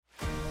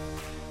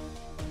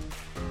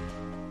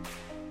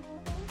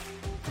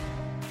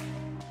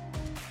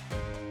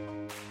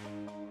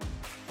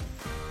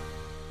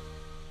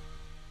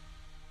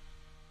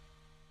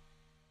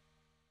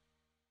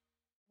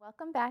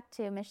Welcome back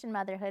to Mission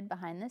Motherhood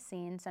Behind the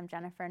Scenes. I'm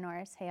Jennifer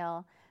Norris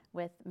Hale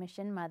with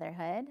Mission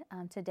Motherhood.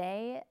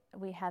 Today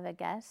we have a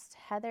guest,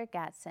 Heather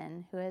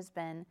Gatson, who has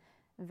been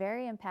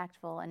very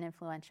impactful and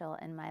influential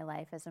in my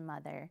life as a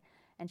mother.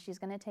 And she's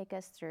going to take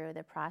us through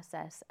the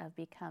process of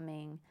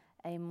becoming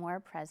a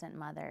more present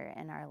mother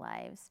in our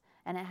lives.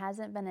 And it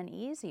hasn't been an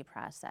easy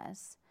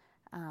process.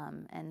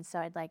 And so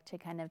I'd like to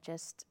kind of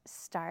just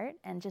start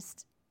and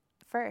just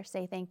first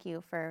say thank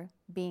you for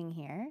being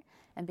here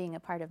and being a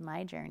part of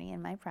my journey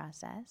and my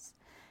process.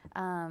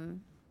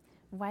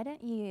 Why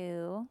don't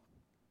you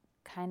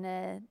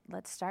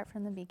let's start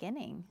from the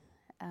beginning.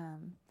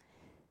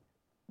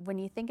 When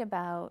you think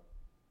about,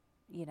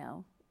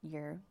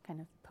 your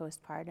kind of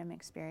postpartum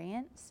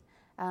experience,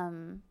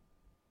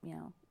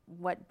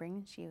 what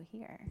brings you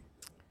here?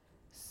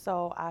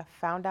 So I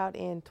found out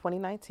in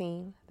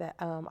 2019 that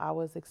I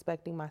was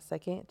expecting my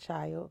second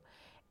child,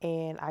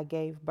 and I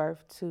gave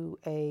birth to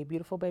a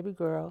beautiful baby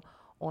girl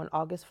on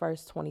August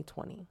 1st,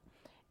 2020.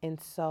 And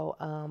so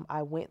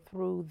I went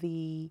through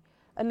the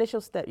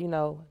initial step,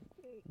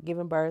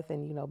 giving birth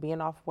and,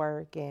 being off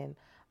work and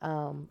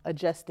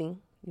adjusting,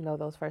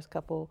 those first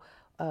couple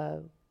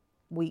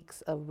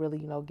weeks of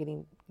really,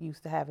 getting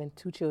used to having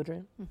two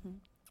children.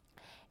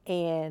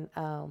 And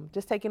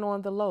just taking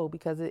on the load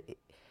because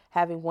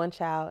having one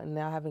child and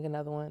now having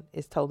another one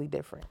is totally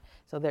different.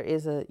 So there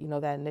is that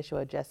initial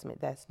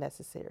adjustment that's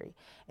necessary.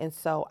 And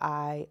so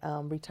I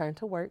returned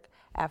to work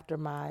after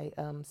my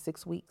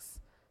 6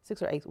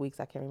 or 8 weeks,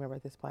 I can't remember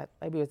at this point.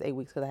 Maybe it was 8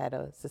 weeks because I had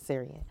a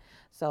cesarean.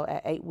 So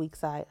at 8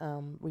 weeks, I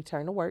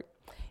returned to work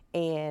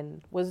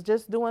and was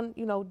just doing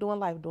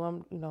life,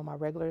 doing, my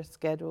regular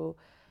schedule.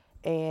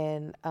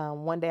 And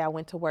one day I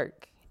went to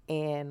work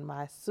and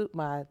my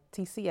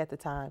TC at the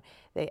time,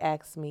 they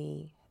asked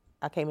me,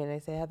 I came in and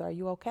they said, Heather, are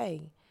you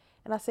okay?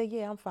 And I said,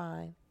 yeah, I'm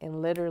fine.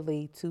 And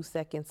literally 2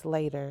 seconds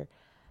later,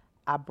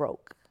 I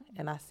broke.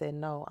 And I said,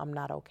 no, I'm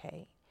not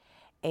okay.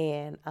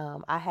 And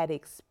I had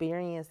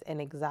experienced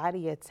an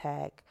anxiety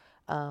attack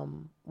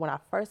when I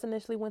first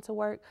initially went to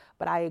work,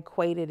 but I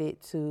equated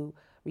it to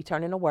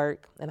returning to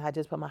work and I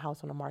just put my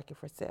house on the market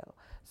for sale.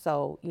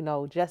 So,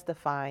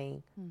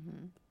 justifying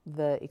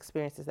the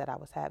experiences that I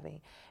was having.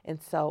 And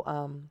so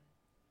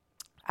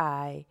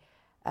I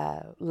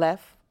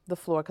left the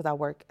floor because I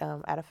work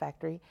at a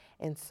factory.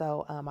 And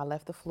so I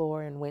left the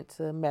floor and went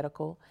to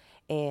medical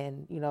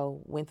and,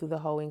 went through the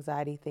whole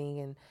anxiety thing.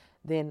 And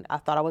then I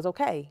thought I was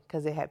okay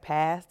because it had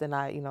passed and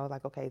I,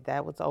 like, okay,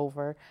 that was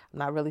over. I'm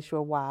not really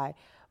sure why.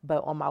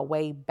 But on my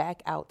way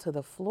back out to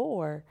the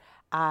floor,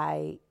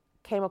 I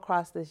came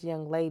across this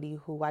young lady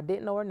who I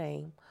didn't know her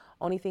name.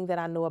 Only thing that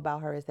I knew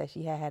about her is that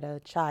she had a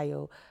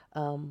child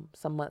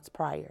some months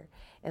prior.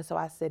 And so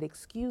I said,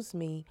 excuse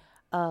me,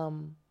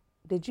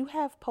 did you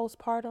have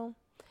postpartum?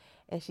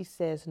 And she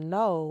says,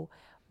 no,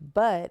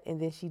 but,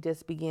 and then she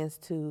just begins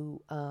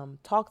to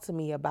talk to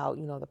me about,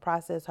 the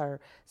process.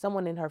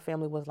 Someone in her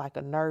family was like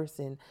a nurse.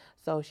 And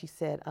so she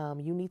said,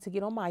 you need to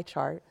get on my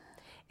chart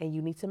and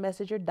you need to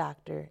message your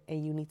doctor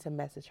and you need to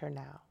message her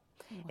now.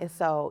 Wow. And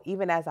so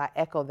even as I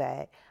echo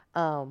that,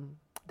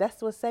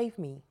 that's what saved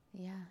me.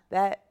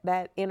 Yeah.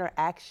 That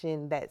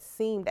interaction that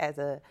seemed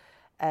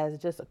as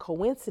just a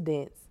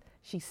coincidence,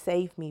 she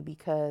saved me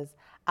because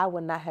I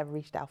would not have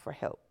reached out for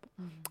help.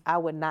 I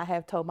would not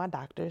have told my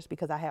doctors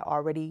because I had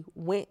already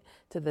went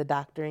to the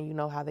doctor and you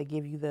know how they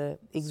give you the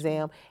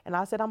exam. And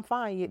I said, I'm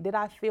fine. Did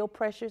I feel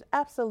pressures?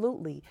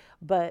 Absolutely.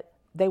 But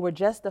they were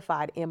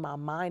justified in my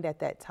mind at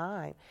that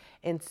time.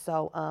 And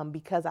so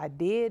because I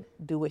did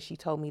do what she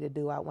told me to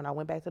do, when I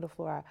went back to the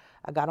floor,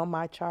 I got on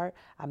my chart.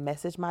 I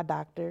messaged my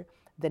doctor.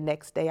 The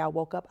next day I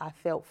woke up, I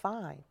felt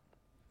fine.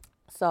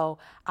 So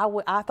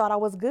I thought I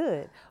was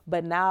good,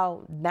 but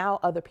now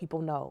other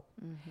people know.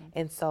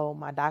 And so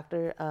my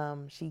doctor,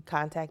 she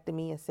contacted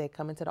me and said,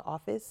 come into the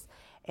office.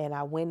 And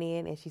I went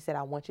in and she said,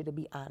 I want you to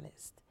be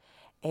honest.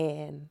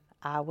 And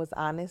I was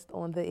honest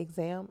on the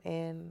exam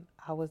and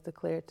I was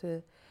declared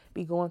to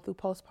be going through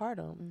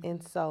postpartum.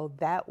 And so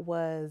that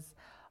was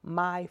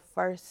my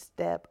first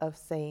step of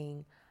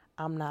saying,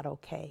 I'm not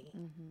okay.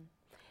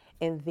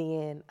 And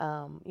then,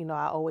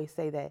 I always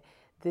say that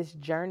this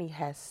journey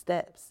has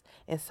steps.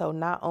 And so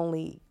not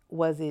only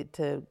was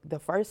the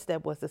first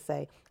step was to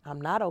say, I'm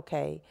not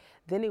okay.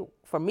 Then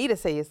for me to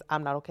say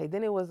I'm not okay.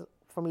 Then it was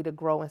for me to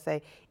grow and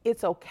say,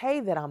 it's okay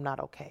that I'm not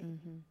okay.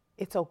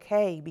 It's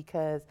okay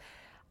because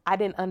I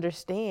didn't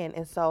understand.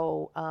 And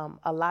so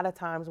a lot of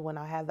times when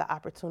I have the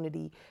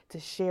opportunity to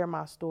share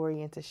my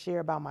story and to share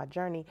about my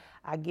journey,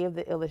 I give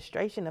the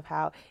illustration of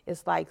how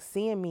it's like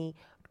seeing me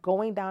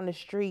going down the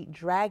street,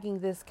 dragging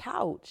this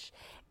couch.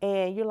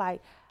 And you're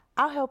like,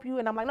 I'll help you.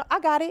 And I'm like, no,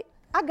 I got it.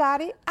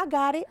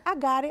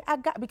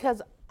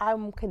 Because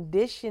I'm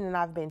conditioned and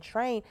I've been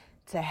trained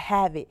to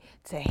have it,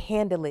 to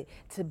handle it,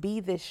 to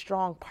be this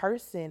strong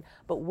person.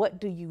 But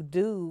what do you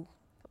do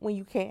when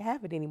you can't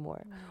have it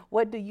anymore?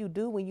 What do you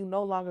do when you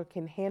no longer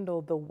can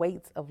handle the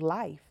weights of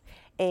life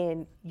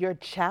and you're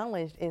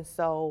challenged? And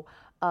so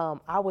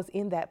I was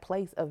in that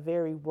place, a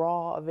very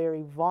raw, a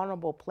very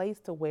vulnerable place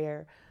to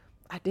where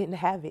I didn't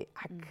have it.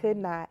 I could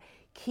not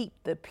keep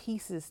the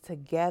pieces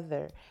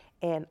together,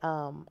 and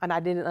I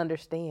didn't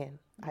understand.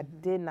 I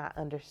did not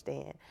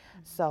understand.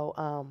 So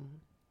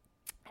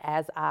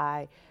as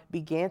I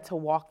began to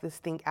walk this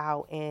thing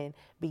out and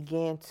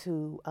began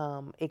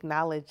to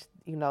acknowledge,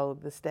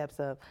 the steps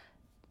of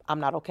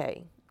I'm not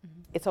okay.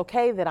 It's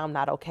okay that I'm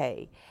not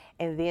okay,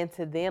 and then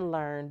to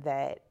learn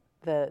that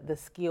the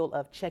skill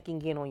of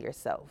checking in on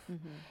yourself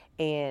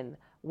and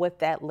what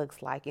that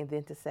looks like, and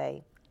then to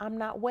say I'm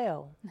not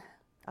well.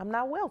 I'm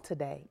not well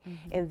today.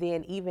 And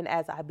then even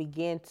as I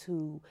began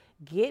to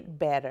get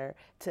better,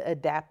 to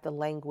adapt the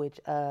language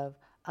of,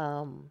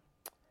 oh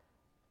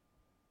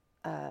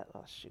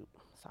shoot,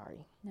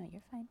 sorry. No,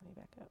 you're fine. Let me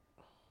back up.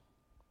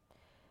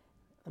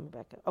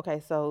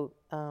 Okay, so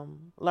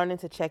learning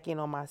to check in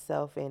on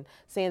myself and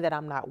saying that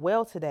I'm not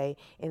well today.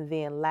 And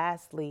then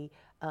lastly,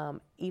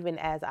 even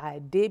as I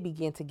did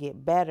begin to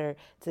get better,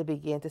 to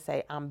begin to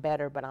say I'm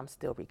better, but I'm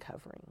still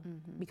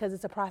recovering, because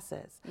it's a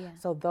process. Yeah.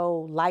 So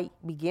though light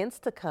begins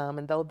to come,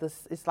 and though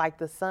it's like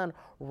the sun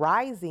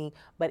rising,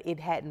 but it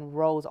hadn't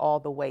rose all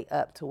the way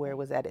up to where it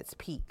was at its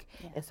peak.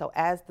 Yeah. And so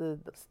as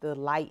the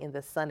light and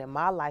the sun in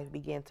my life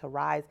began to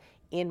rise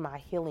in my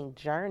healing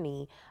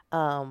journey,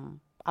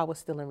 I was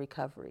still in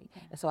recovery.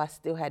 And so I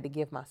still had to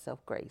give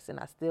myself grace, and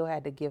I still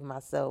had to give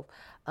myself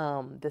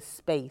the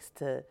space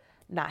to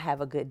not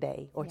have a good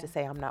day, or to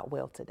say I'm not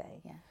well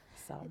today. Yeah.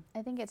 So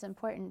I think it's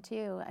important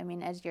too. I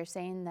mean, as you're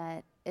saying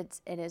that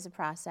it is a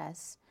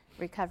process.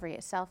 Recovery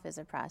itself is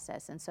a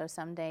process, and so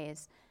some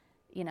days,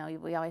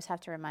 we always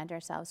have to remind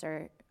ourselves,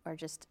 or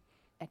just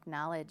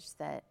acknowledge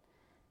that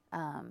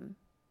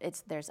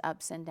there's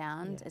ups and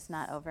downs. Yes. It's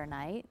not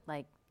overnight.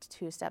 Like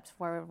 2 steps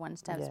forward, 1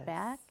 step Yes.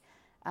 back.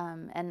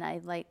 And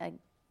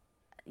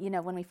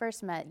when we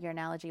first met, your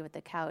analogy with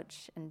the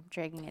couch and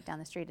dragging it down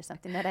the street is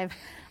something that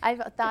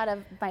I've thought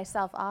of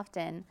myself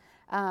often.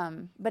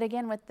 But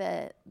again, with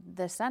the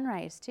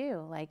sunrise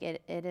too, like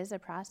it is a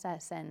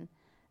process, and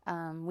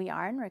we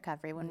are in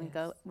recovery when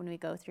we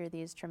go through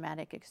these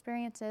traumatic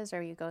experiences,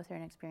 or you go through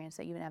an experience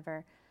that you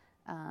never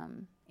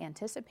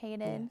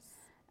anticipated.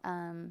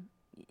 yes.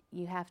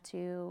 You have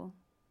to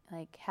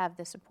have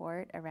the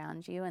support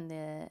around you and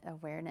the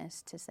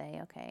awareness to say,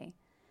 okay,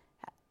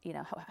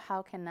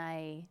 how can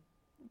I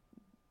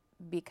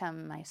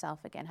become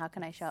myself again? How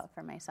can I show up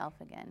for myself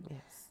again?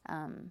 Yes.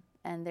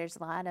 And there's a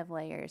lot of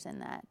layers in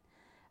that.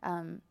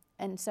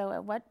 And so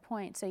at what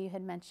point, so you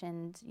had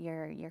mentioned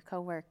your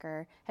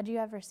coworker, had you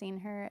ever seen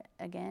her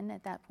again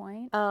at that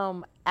point?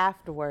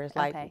 Afterwards,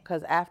 Okay.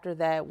 because after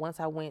that, once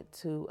I went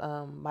to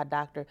my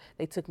doctor,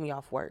 they took me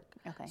off work.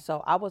 Okay.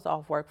 So I was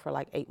off work for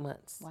like 8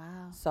 months.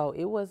 Wow. So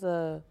it was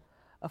a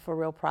for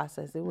real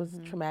process. It was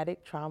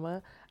traumatic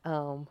trauma,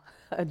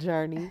 a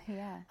journey.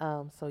 Yeah.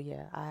 So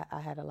yeah, I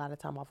had a lot of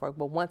time off work.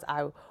 But once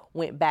I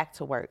went back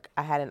to work,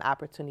 I had an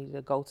opportunity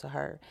to go to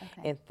her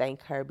and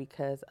thank her,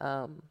 because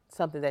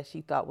something that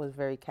she thought was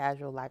very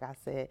casual, like I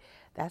said,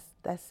 that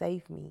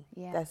saved me.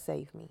 Yeah. That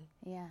saved me.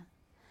 Yeah.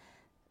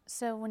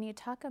 So when you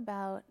talk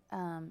about,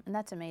 and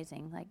that's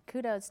amazing, like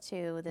kudos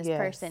to this Yes.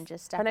 person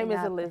just Her stepping name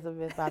is up.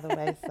 Elizabeth, by the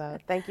way. So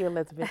thank you,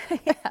 Elizabeth.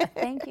 Yeah,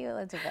 thank you,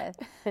 Elizabeth.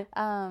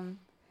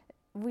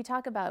 We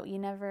talk about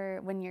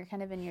when you're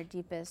kind of in your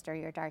deepest or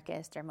your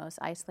darkest or most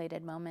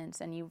isolated moments,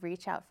 and you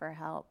reach out for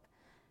help,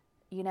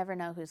 you never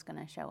know who's going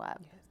to show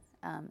up.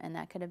 Yes. And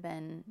that could have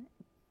been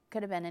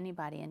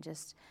anybody, and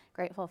just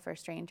grateful for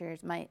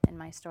strangers, in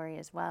my story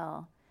as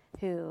well,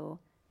 who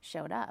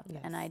showed up.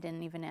 Yes. And I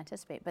didn't even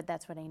anticipate, but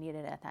that's what I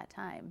needed at that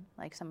time,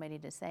 like somebody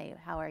to say,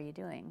 how are you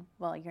doing?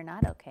 Well, you're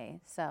not okay,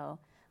 so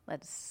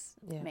let's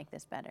make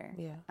this better.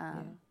 Yeah.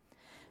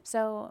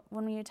 So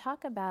when you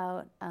talk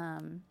about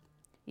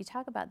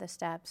the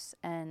steps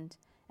and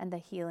the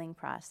healing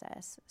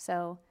process,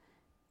 so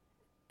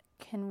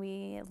can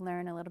we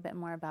learn a little bit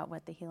more about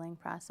what the healing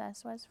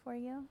process was for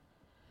you?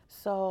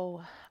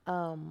 So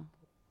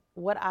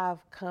what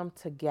I've come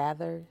to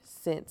gather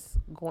since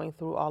going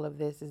through all of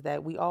this is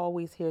that we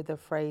always hear the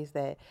phrase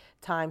that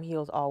time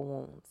heals all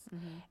wounds.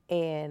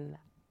 And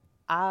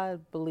I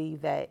believe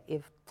that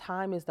if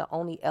time is the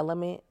only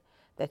element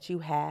that you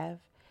have,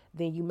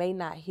 then you may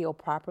not heal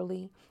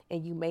properly,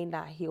 and you may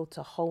not heal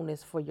to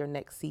wholeness for your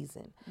next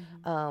season.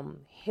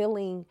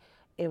 Healing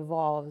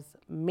involves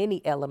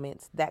many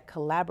elements that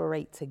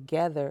collaborate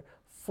together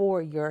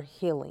for your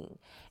healing.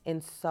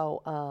 And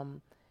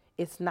so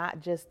it's not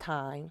just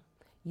time.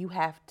 You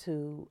have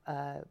to,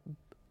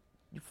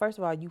 first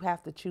of all, you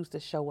have to choose to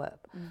show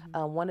up.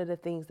 One of the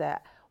things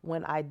that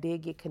when I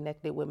did get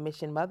connected with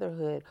Mission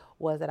Motherhood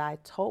was that I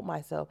told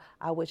myself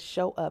I would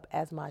show up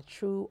as my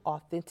true,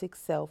 authentic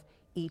self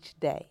each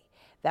day.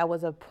 That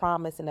was a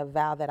promise and a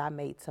vow that I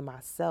made to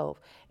myself.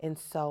 And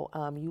so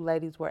you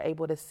ladies were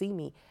able to see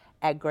me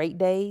at great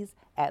days,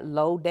 at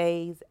low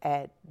days,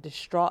 at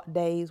distraught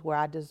days where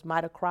I just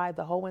might have cried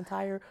the whole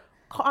entire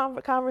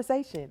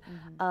conversation.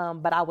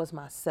 But I was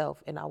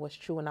myself, and I was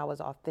true, and I was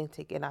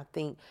authentic. And I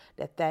think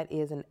that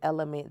is an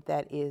element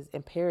that is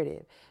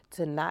imperative,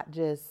 to not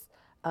just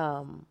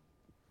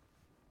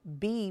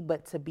be,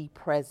 but to be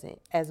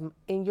present as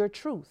in your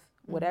truth.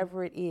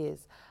 whatever it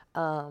is.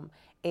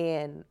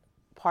 And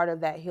part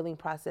of that healing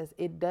process,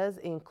 it does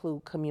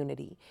include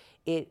community.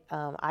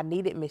 I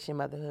needed Mission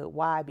Motherhood.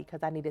 Why?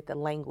 Because I needed the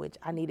language.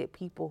 I needed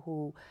people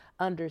who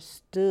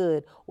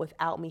understood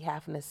without me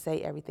having to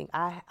say everything.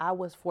 I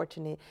was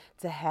fortunate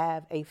to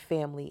have a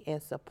family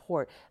and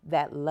support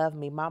that loved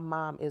me. My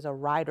mom is a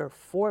writer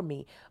for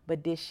me,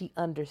 but did she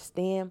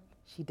understand?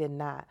 She did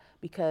not.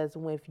 Because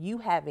if you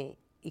haven't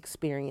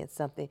experienced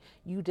something,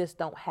 you just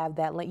don't have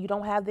that, you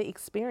don't have the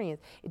experience.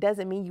 It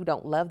doesn't mean you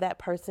don't love that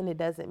person. It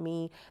doesn't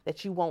mean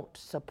that you won't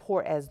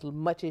support as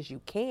much as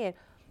you can,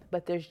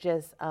 but there's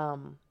just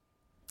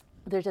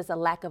a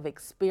lack of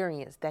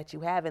experience that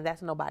you have, and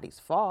that's nobody's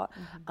fault.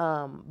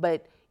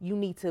 But you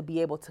need to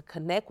be able to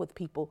connect with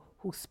people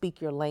who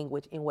speak your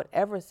language in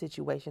whatever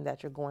situation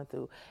that you're going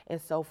through.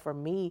 And so for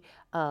me,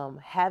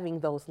 having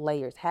those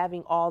layers,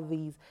 having all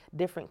these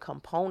different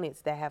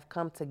components that have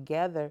come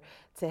together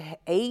to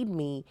aid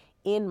me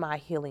in my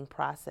healing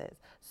process.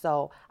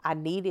 So I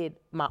needed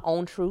my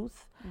own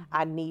truth.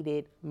 I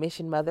needed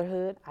Mission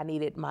Motherhood. I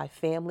needed my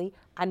family.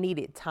 I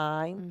needed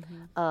time.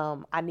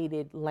 I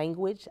needed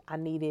language. I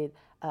needed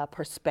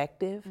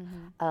perspective.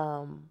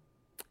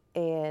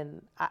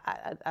 And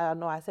I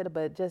know I said it,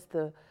 but just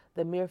the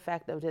mere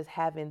fact of just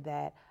having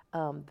that,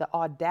 the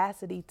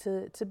audacity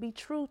to be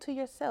true to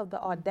yourself, the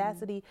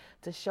audacity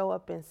to show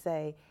up and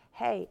say,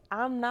 hey,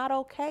 I'm not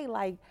okay.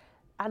 Like,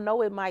 I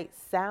know it might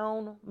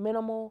sound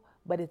minimal,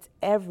 but it's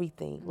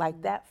everything.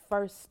 Like that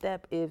first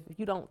step, if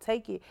you don't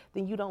take it,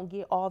 then you don't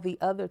get all the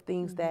other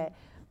things that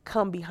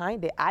come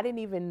behind it. I didn't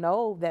even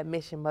know that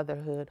Mission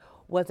Motherhood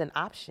was an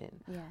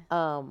option.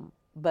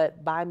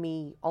 But by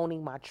me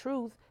owning my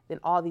truth, then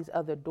all these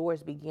other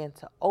doors began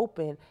to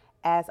open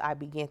as I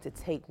began to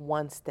take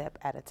one step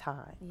at a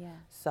time.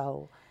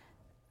 So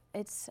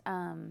it's,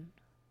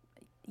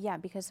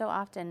 because so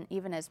often,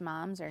 even as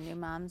moms or new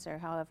moms or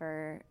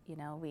however,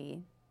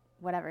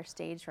 whatever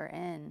stage we're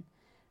in,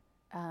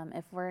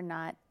 if we're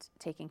not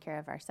taking care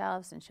of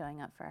ourselves and showing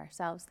up for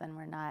ourselves, then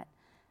we're not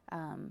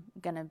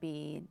going to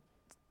be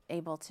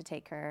able to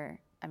take care.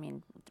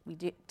 We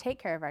do take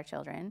care of our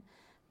children,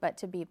 but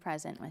to be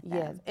present with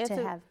them,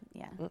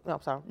 No,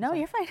 sorry. No,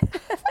 you're fine.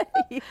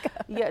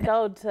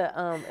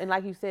 And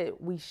like you said,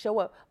 we show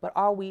up, but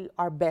are we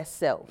our best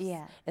selves?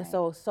 And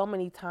so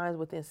many times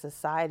within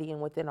society and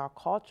within our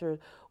culture,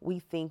 we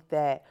think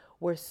that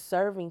we're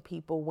serving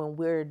people when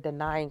we're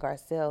denying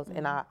ourselves.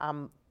 And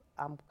I'm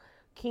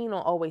keen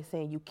on always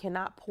saying you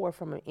cannot pour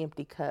from an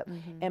empty cup.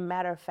 And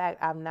matter of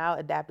fact, I've now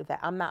adapted that.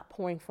 I'm not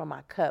pouring from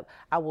my cup.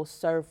 I will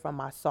serve from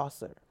my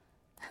saucer.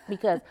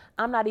 Because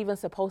I'm not even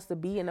supposed to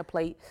be in a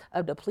place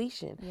of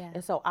depletion.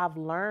 And so I've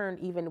learned,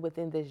 even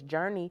within this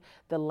journey,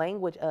 the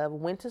language of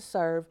when to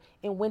serve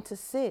and when to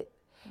sit.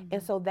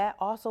 And so that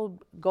also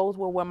goes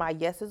where my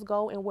yeses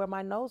go and where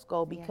my nos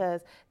go,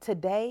 because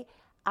today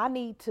I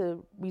need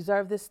to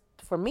reserve this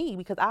for me,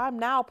 because I'm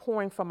now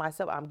pouring from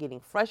myself. I'm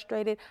getting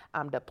frustrated.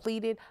 I'm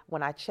depleted.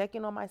 When I check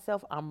in on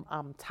myself,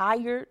 I'm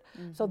tired.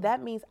 So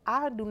that means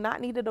I do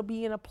not need to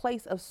be in a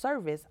place of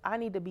service. I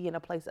need to be in a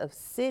place of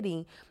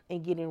sitting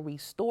and getting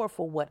restored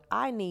for what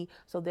I need,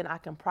 so then I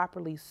can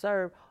properly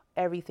serve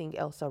everything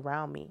else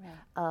around me.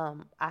 I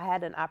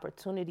had an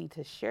opportunity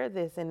to share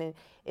this, and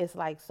it's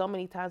like so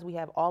many times we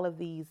have all of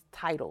these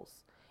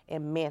titles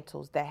and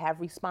mantles that have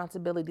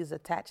responsibilities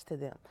attached to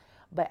them.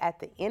 But at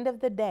the end of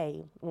the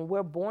day, when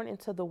we're born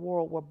into the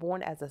world, we're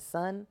born as a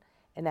son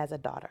and as a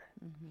daughter.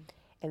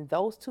 And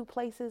those two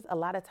places, a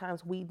lot of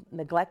times we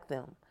neglect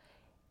them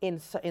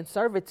in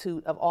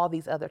servitude of all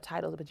these other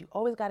titles, but you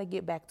always got to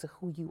get back to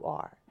who you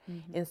are.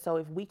 And so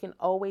if we can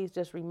always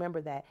just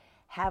remember that,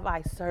 have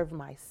I served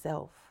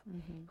myself?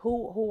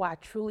 Who I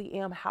truly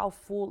am, how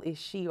full is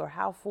she or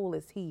how full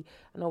is he?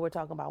 I know we're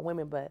talking about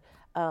women, but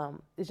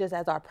it's just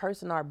as our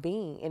person, our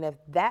being. And if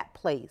that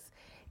place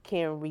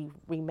can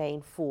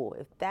remain full,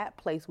 if that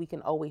place we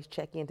can always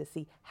check in to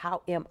see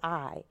how am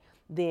I,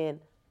 then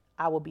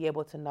I will be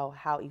able to know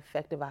how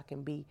effective I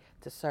can be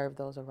to serve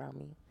those around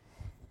me.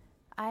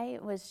 I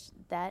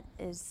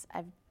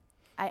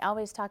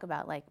always talk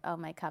about, like, oh,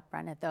 my cup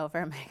runneth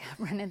over,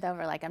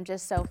 like I'm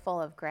just so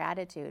full of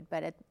gratitude.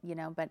 But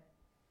but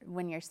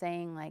when you're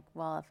saying, like,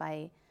 well, if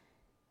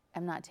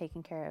I'm not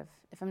taking care of,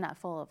 if I'm not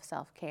full of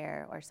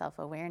self-care or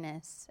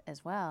self-awareness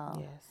as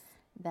well,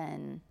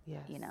 then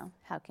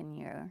how can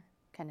you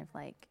kind of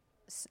like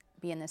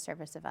be in the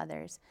service of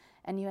others?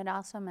 And you had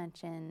also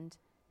mentioned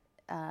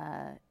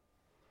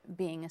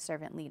being a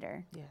servant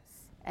leader.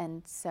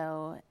 And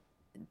so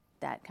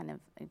that kind of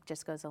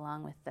just goes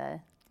along with the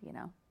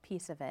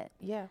piece of it.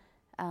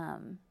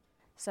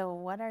 So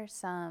what are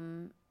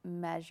some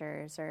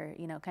measures, or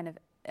kind of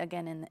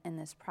again in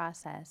this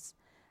process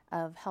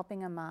of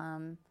helping a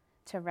mom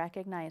to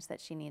recognize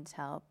that she needs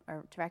help,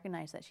 or to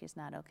recognize that she's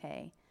not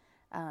okay,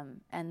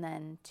 and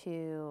then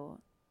to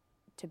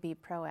be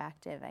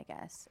proactive, I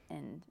guess,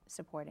 in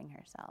supporting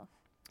herself?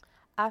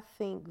 I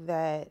think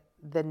that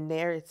the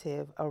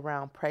narrative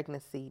around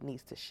pregnancy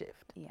needs to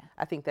shift. Yeah.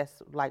 I think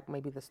that's like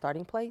maybe the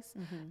starting place,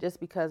 just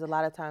because a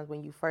lot of times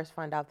when you first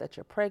find out that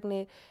you're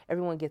pregnant,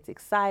 everyone gets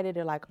excited.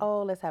 They're like,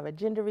 oh, let's have a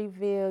gender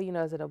reveal. You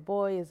know, is it a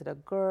boy? Is it a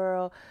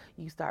girl?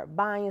 You start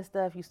buying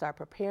stuff. You start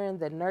preparing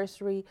the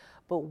nursery.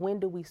 But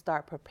when do we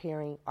start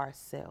preparing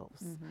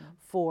ourselves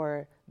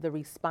for the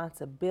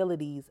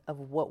responsibilities of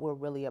what we're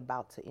really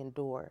about to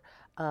endure?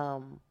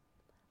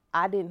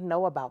 I didn't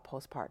know about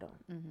postpartum.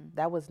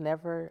 That was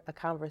never a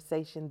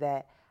conversation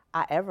that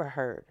I ever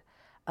heard.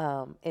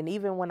 And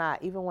even when I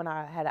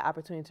had an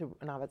opportunity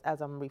to,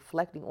 as I'm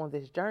reflecting on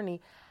this journey,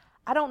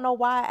 I don't know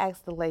why I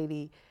asked the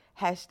lady,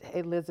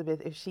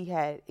 Elizabeth, if she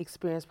had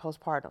experienced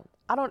postpartum.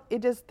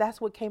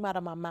 That's what came out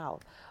of my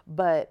mouth.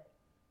 But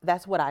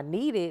that's what I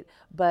needed.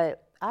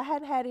 But I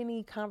hadn't had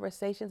any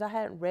conversations. I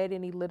hadn't read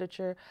any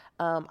literature.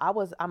 I'm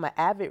an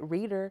avid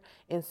reader,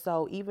 and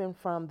so even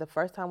from the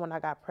first time when I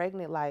got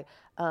pregnant, like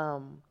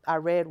I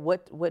read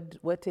what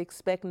to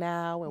expect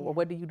now, and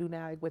what do you do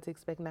now, what to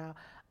expect now.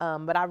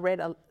 But I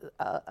read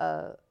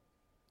a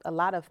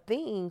lot of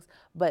things,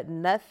 but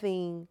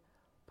nothing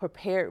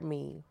prepared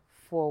me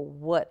for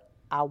what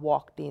I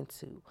walked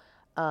into.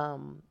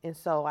 And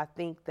so I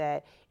think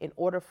that in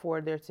order for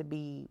there to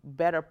be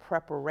better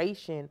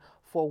preparation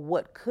for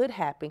what could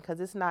happen, because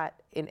it's not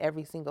in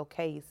every single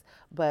case,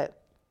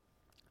 but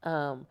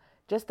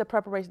just the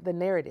preparation, the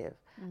narrative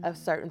of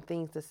certain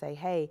things to say,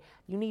 hey,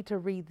 you need to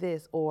read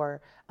this,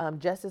 or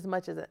just as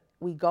much as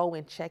we go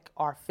and check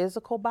our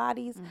physical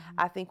bodies,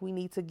 I think we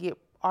need to get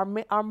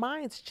our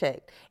minds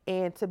checked,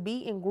 and to be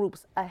in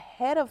groups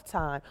ahead of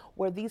time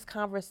where these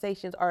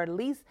conversations are, at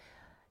least,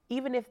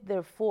 even if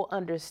their full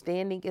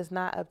understanding is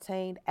not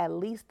obtained, at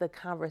least the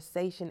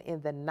conversation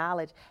and the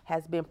knowledge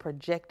has been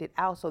projected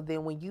out. So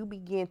then when you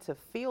begin to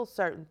feel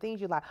certain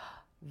things, you're like,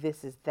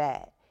 this is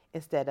that,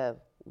 instead of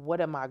what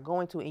am I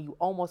going to? And you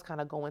almost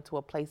kind of go into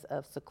a place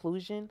of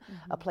seclusion,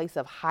 a place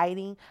of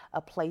hiding,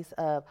 a place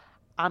of,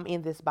 I'm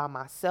in this by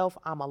myself.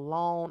 I'm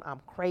alone.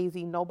 I'm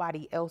crazy.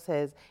 Nobody else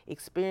has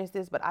experienced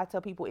this. But I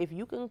tell people, if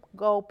you can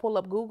go pull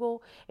up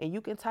Google and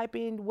you can type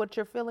in what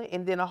you're feeling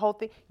and then a whole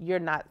thing, you're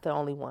not the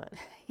only one.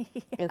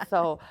 And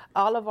so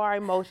all of our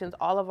emotions,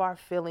 all of our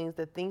feelings,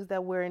 the things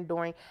that we're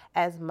enduring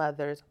as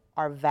mothers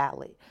are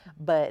valid.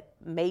 But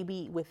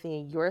maybe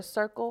within your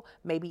circle,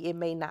 maybe it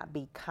may not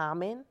be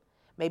common.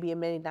 Maybe it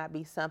may not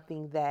be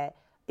something that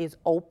is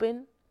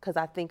open. Because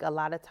I think a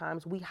lot of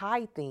times we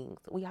hide things.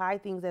 We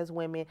hide things as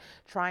women,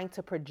 trying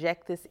to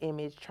project this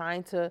image,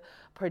 trying to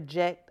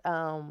project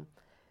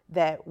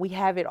that we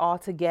have it all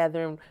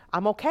together. And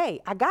I'm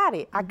okay. I got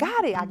it. I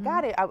got it. I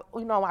got it.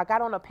 I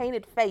got on a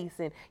painted face,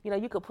 and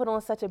you could put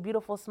on such a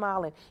beautiful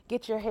smile and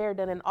get your hair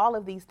done and all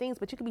of these things,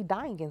 but you could be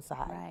dying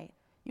inside. Right.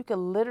 You could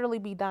literally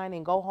be dying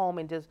and go home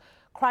and just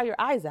cry your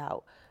eyes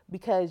out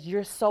because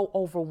you're so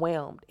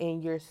overwhelmed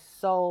and you're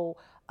so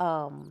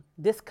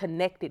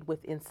disconnected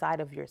with inside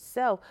of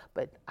yourself.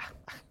 But I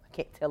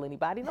can't tell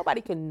anybody.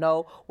 Nobody can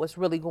know what's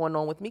really going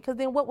on with me, because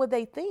then what would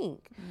they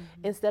think?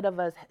 Instead of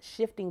us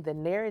shifting the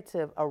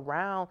narrative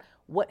around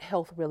what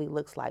health really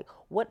looks like,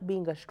 what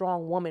being a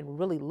strong woman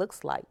really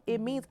looks like. It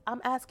means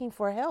I'm asking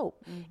for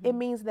help. It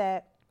means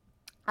that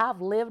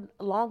I've lived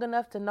long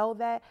enough to know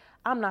that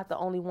I'm not the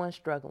only one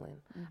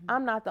struggling.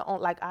 I'm not the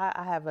only, like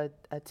I have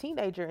a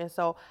teenager, and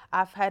so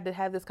I've had to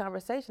have this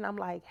conversation. I'm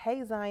like,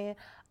 hey, Zion,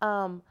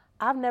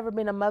 I've never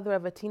been a mother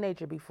of a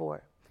teenager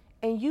before,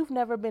 and you've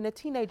never been a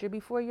teenager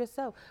before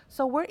yourself.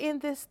 So we're in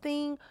this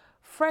thing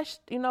fresh,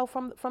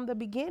 from the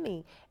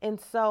beginning. And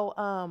so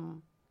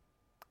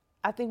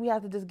I think we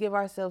have to just give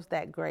ourselves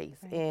that grace,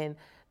 and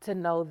to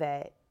know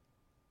that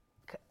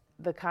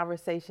the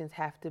conversations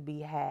have to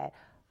be had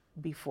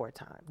before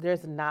time.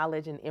 There's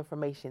knowledge and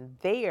information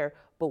there,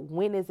 but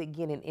when is it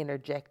getting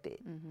interjected?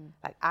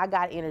 Like, I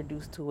got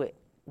introduced to it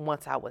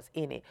once I was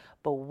in it,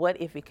 but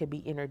what if it could be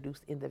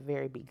introduced in the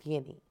very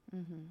beginning?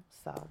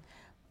 So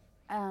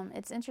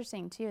it's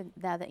interesting too,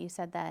 now that you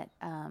said that,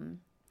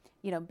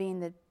 being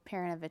the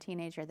parent of a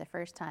teenager the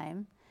first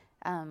time,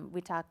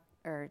 we talk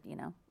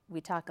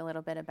a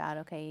little bit about,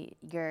 okay,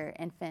 your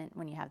infant,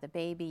 when you have the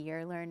baby,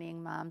 you're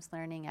learning, mom's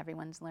learning,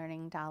 everyone's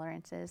learning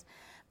tolerances.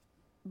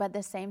 But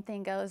the same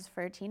thing goes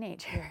for a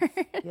teenager.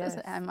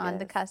 Yes. I'm on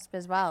the cusp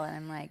as well, and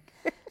I'm like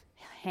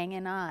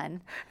hanging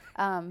on.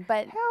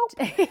 But help.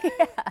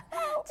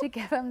 To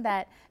give them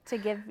that, to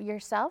give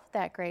yourself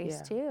that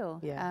grace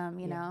too,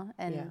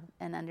 and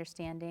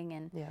understanding,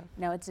 and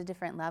it's a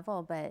different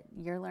level, but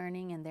you're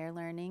learning and they're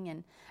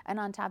learning, and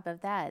on top of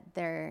that,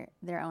 they're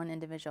their own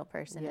individual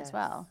person as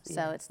well.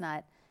 So it's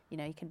not,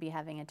 you could be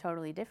having a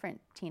totally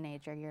different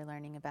teenager you're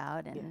learning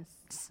about, and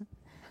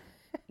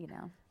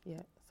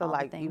So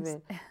like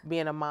even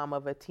being a mom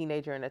of a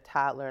teenager and a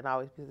toddler, and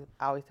I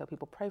always tell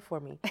people, pray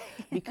for me,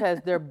 because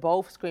they're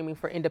both screaming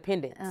for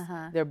independence.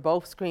 They're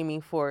both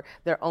screaming for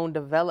their own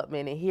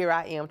development. And here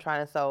I am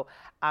so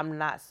I'm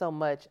not so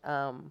much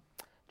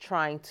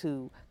trying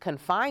to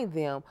confine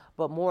them,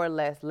 but more or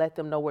less let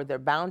them know where their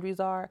boundaries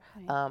are.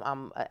 Right.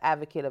 I'm an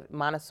advocate of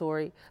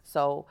Montessori,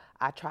 so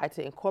I try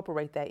to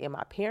incorporate that in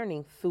my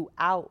parenting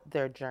throughout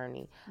their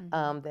journey.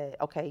 That,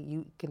 okay,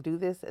 you can do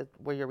this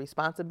where your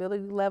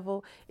responsibility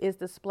level is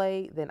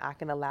displayed, then I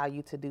can allow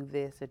you to do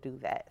this or do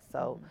that.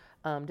 So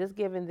just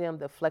giving them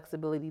the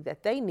flexibility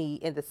that they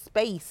need and the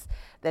space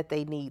that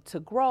they need to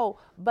grow,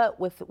 but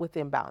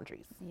within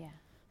boundaries. Yeah.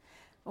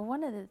 Well,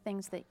 one of the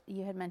things that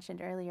you had mentioned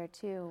earlier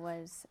too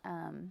was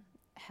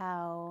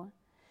how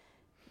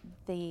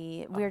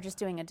we're just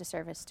doing a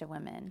disservice to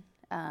women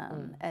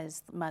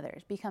as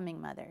mothers,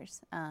 becoming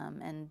mothers,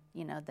 and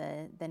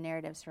the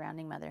narrative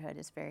surrounding motherhood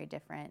is very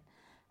different.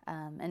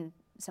 And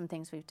some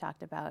things we've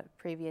talked about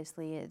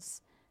previously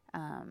is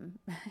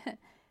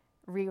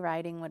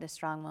rewriting what a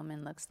strong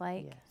woman looks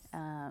like, Yes.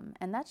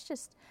 and that's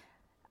just,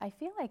 I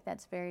feel like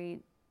that's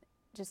very,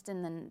 just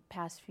in the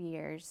past few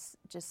years,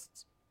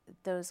 just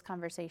those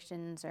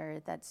conversations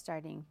that's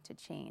starting to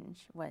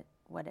change what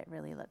it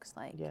really looks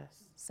like. Yes.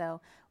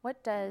 So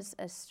what does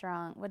a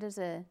strong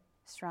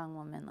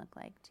woman look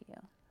like to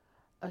you?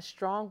 A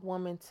strong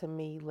woman to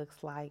me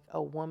looks like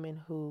a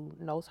woman who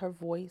knows her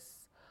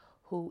voice,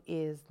 who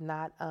is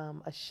not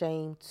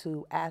ashamed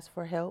to ask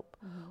for help,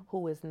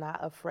 who is not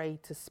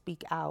afraid to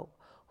speak out,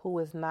 who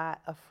is not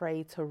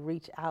afraid to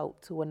reach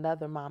out to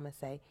another mom and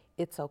say,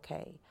 it's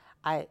okay.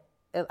 I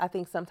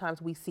think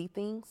sometimes we see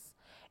things,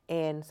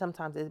 and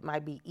sometimes it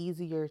might be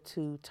easier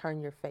to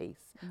turn your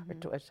face.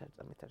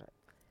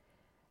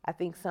 I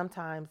think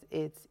sometimes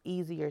it's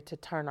easier to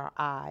turn our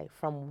eye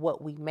from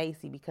what we may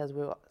see, because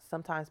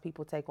sometimes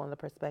people take on the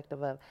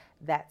perspective of,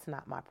 that's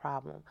not my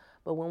problem.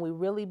 But when we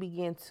really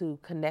begin to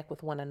connect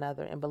with one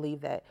another and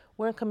believe that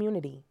we're in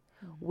community,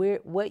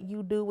 what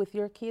you do with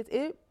your kids,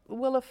 it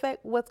will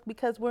affect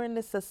because we're in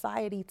this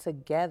society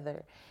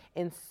together.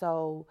 And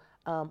so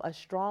a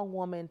strong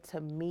woman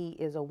to me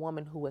is a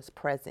woman who is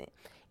present.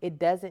 It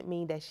doesn't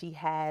mean that she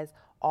has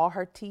all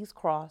her T's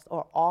crossed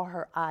or all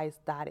her I's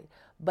dotted,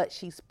 but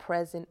she's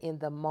present in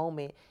the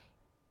moment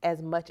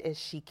as much as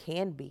she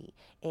can be.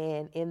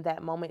 And in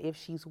that moment, if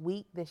she's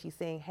weak, then she's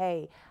saying,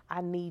 hey,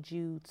 I need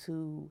you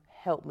to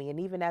help me.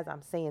 And even as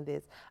I'm saying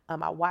this,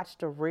 I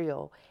watched a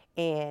reel,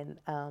 and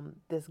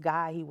this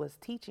guy, he was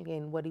teaching,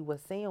 and what he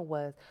was saying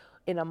was,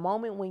 in a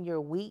moment when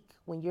you're weak,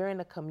 when you're in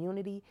a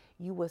community,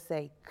 you will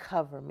say,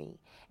 cover me.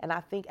 And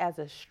I think as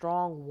a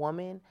strong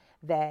woman,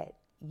 that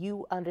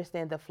you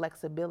understand the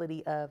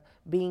flexibility of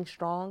being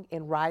strong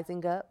and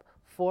rising up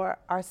for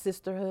our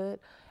sisterhood.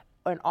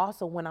 And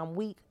also when I'm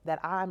weak, that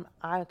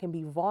I can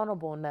be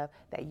vulnerable enough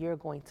that you're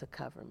going to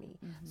cover me.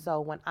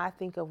 So when I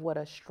think of what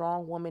a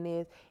strong woman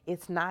is,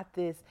 it's not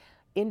this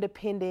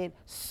independent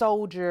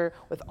soldier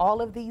with all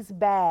of these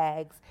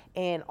bags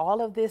and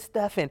all of this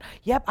stuff, and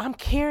yep, I'm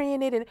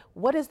carrying it. And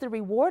what is the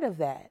reward of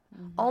that?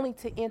 Only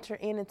to enter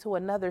into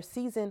another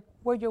season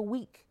where you're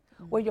weak,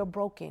 where you're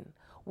broken,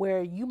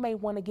 where you may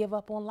want to give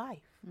up on life.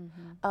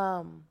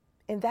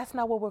 And that's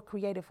not what we're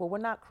created for. We're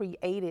not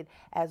created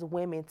as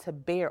women to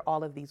bear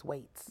all of these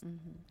weights.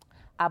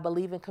 I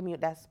believe in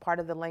community. That's part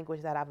of the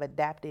language that I've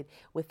adapted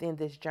within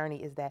this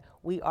journey, is that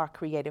we are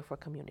created for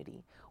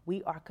community.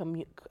 We are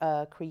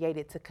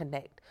created to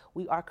connect.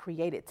 We are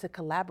created to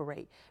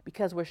collaborate,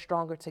 because we're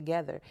stronger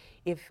together.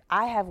 If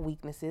I have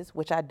weaknesses,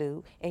 which I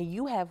do, and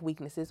you have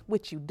weaknesses,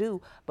 which you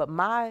do, but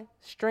my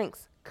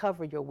strengths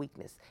cover your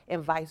weakness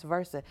and vice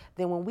versa,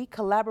 then when we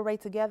collaborate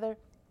together,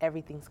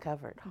 everything's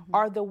covered.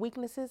 Are there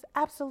weaknesses?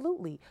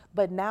 Absolutely.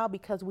 But now,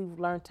 because we've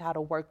learned how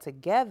to work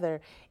together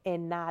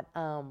and not,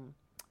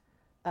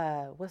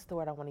 what's the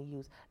word I want to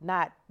use?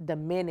 Not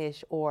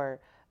diminish or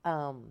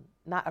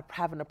not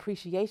have an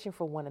appreciation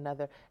for one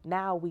another,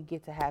 now we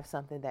get to have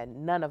something that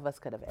none of us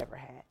could have ever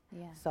had.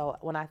 Yeah. So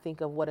when I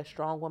think of what a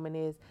strong woman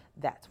is,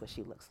 that's what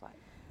she looks like.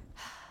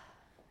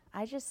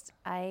 I'm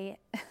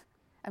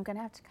going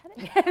to have to cut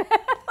it again.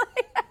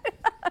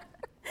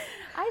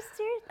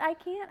 I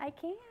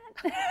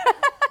can't.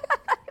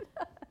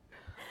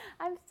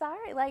 I'm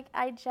sorry.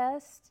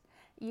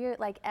 You're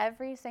like,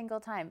 every single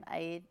time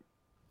I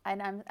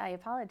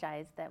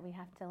apologize that we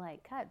have to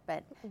cut,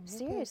 but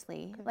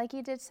seriously, like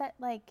you did set,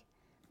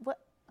 what?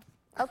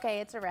 Okay,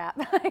 it's a wrap.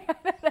 How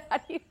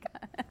do you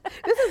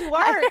This is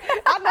work.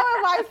 I know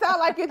it might sound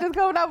like it's just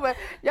coming up, but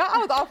y'all, I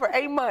was off for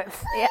 8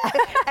 months. Yeah.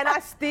 And I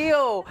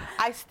still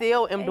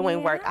am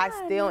doing work. I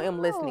still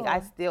am listening.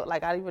 I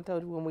even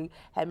told you when we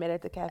had met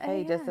at the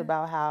cafe, just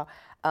about how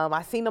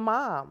I seen a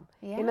mom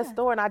in the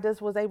store, and I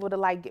just was able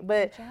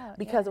to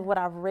because of what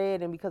I've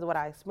read and because of what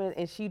I experienced,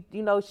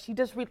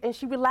 and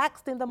she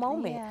relaxed in the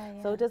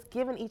moment. So just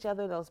giving each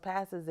other those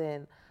passes,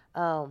 and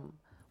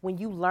when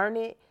you learn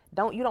it,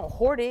 you don't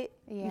hoard it.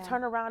 You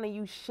turn around and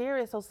you share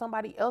it so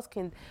somebody else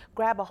can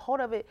grab a hold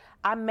of it.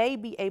 I may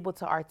be able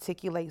to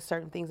articulate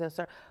certain things,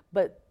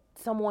 but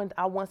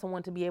I want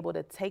someone to be able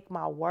to take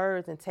my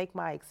words and take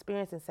my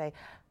experience and say,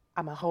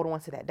 I'm gonna hold on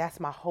to that. That's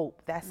my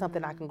hope. That's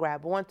something I can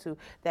grab onto,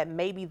 that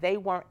maybe they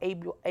weren't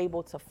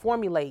able to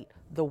formulate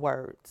the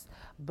words,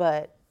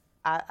 but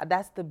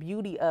that's the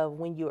beauty of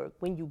when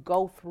you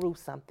go through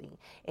something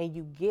and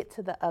you get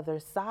to the other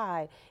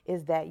side,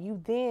 is that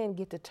you then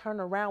get to turn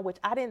around, which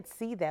I didn't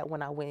see that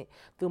when I went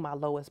through my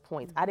lowest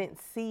points. I didn't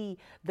see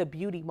the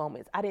beauty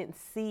moments. I didn't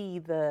see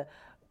the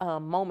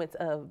moments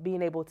of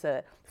being able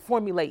to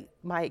formulate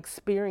my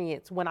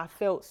experience when I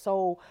felt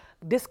so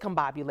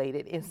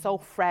discombobulated and so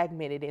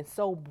fragmented and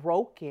so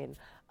broken.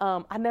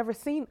 I never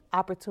seen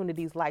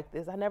opportunities like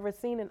this. I never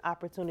seen an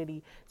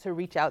opportunity to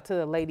reach out to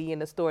the lady in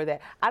the store that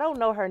I don't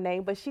know her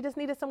name, but she just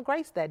needed some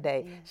grace that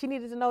day. Yeah. She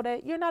needed to know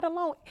that you're not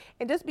alone.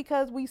 And just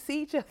because we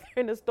see each other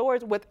in the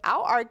stores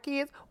without our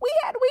kids, we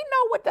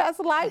know what that's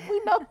like. We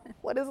know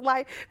what it's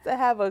like to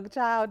have a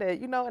child that,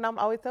 and I'm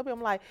always telling people,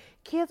 I'm like,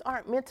 kids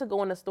aren't meant to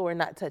go in the store and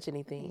not touch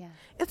anything. Yeah.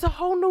 It's a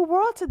whole new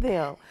world to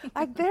them.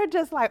 Like, they're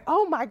just like,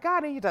 oh my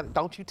God. And you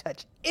don't you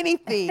touch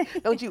anything.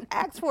 Don't you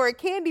ask for a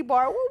candy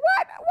bar. Well,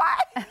 what? Why?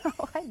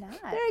 Why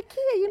not? They're a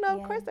kid,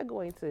 of course they're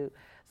going to.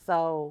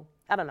 So,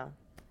 I don't know.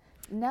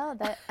 No,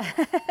 that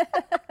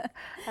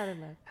I don't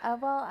know.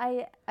 Well,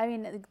 I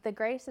mean, the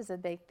grace is a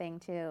big thing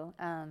too,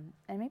 and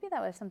maybe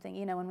that was something,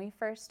 when we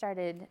first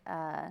started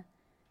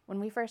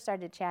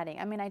chatting.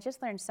 I mean, I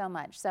just learned so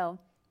much. So,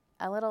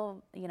 a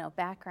little,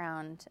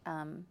 background,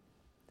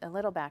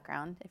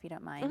 if you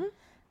don't mind.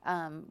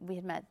 Mm-hmm. We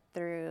had met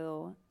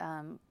through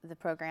the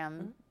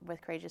program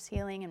with Courageous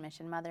Healing and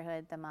Mission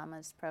Motherhood, the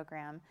Mamas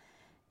program.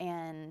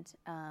 And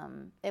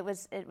it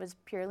was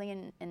purely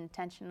an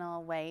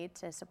intentional way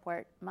to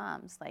support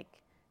moms,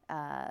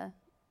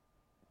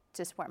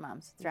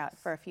 throughout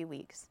for a few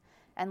weeks.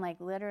 And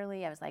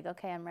literally, I was like,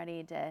 okay, I'm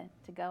ready to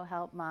go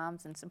help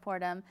moms and support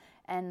them.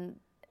 And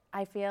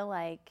I feel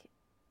like,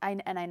 I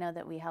know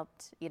that we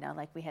helped, we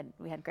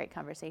had great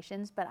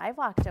conversations, but I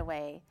walked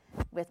away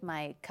with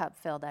my cup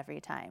filled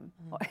every time,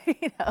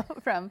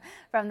 from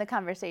the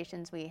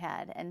conversations we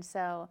had. And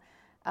so,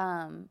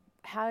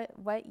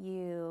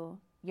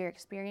 your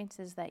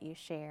experiences that you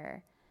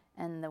share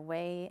and the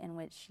way in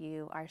which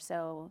you are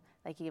so,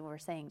 like you were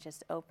saying,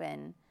 just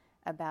open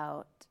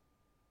about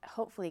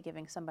hopefully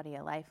giving somebody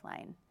a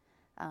lifeline.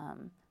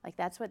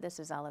 That's what this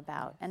is all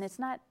about. And it's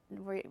not,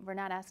 we're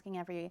not asking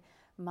every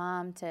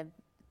mom to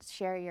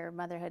share your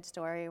motherhood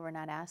story. We're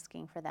not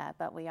asking for that,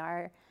 but we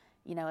are,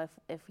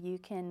 if you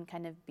can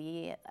kind of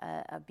be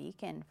a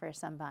beacon for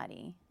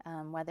somebody,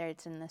 whether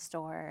it's in the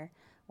store,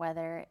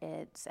 whether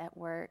it's at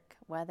work,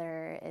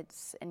 whether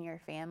it's in your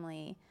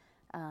family,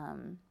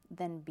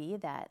 then be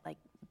that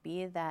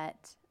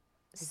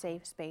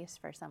safe space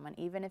for someone,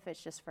 even if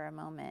it's just for a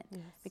moment,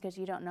 because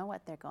you don't know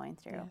what they're going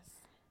through.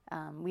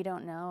 We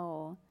don't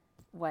know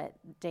what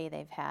day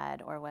they've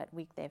had or what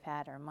week they've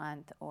had or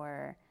month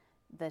or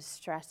the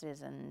stresses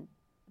and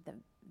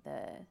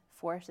the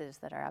forces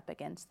that are up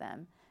against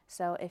them.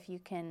 So if you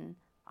can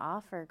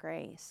offer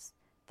grace,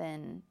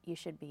 then you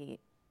should be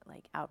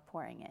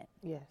outpouring it.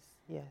 Yes.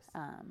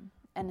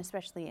 And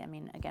especially, I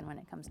mean, again, when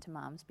it comes to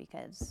moms,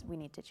 because we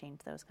need to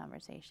change those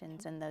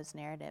conversations and those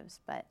narratives.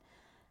 But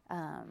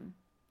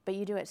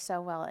you do it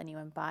so well and you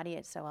embody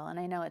it so well. And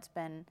I know it's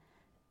been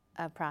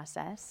a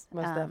process.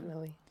 Most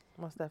definitely.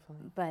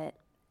 But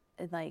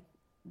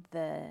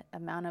the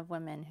amount of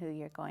women who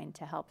you're going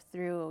to help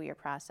through your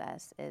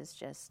process is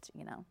just,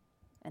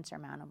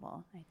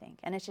 insurmountable, I think.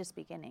 And it's just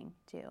beginning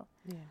too.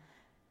 Yeah.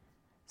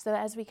 So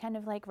as we kind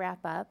of wrap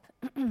up,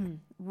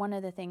 one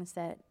of the things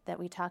that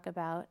we talk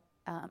about,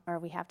 or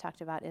we have talked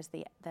about, is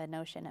the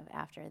notion of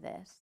after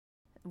this.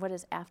 What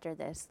does after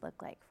this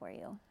look like for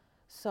you?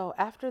 So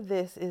after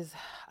this is,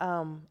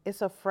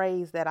 it's a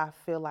phrase that I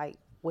feel like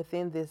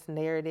within this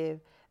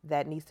narrative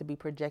that needs to be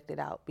projected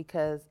out,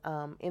 because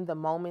in the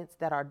moments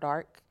that are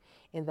dark,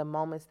 in the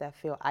moments that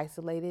feel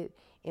isolated,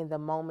 in the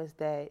moments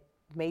that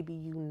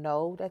maybe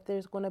that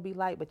there's going to be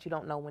light, but you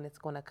don't know when it's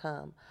going to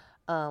come.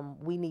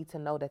 We need to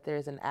know that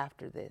there's an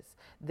after this.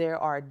 There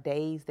are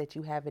days that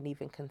you haven't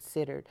even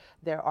considered.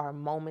 There are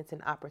moments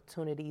and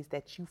opportunities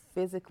that you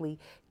physically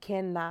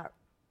cannot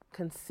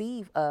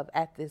conceive of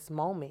at this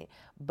moment,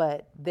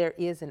 but there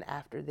is an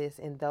after this.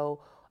 And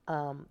though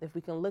if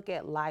we can look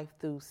at life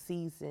through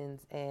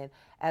seasons and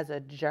as a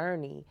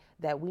journey,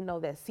 that we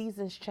know that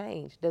seasons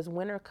change. Does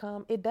winter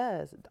come? It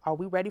does. Are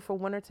we ready for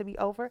winter to be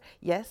over?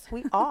 Yes,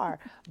 we are.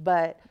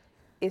 But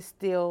it's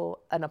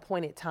still an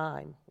appointed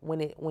time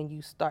when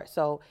you start.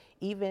 So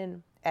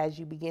even as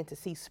you begin to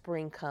see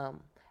spring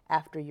come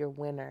after your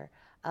winter,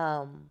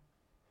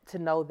 to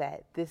know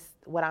that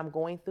what I'm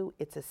going through,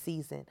 it's a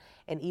season,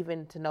 and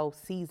even to know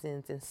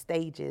seasons and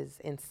stages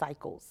and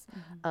cycles.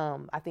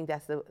 Mm-hmm. I think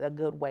that's a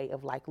good way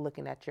of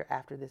looking at your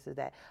after this, is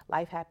that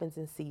life happens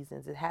in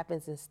seasons, it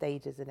happens in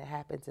stages, and it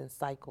happens in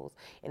cycles.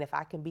 And if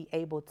I can be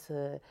able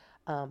to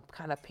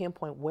kind of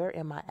pinpoint, where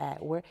am I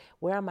at? Where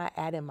am I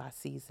at in my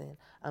season?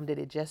 Did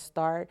it just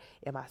start?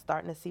 Am I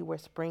starting to see where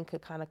spring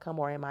could kind of come,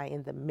 or am I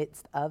in the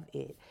midst of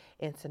it?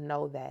 And to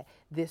know that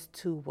this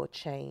too will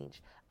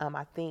change.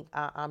 I think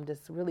I'm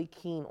just really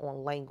keen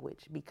on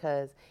language,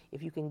 because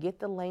if you can get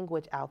the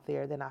language out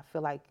there, then I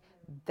feel like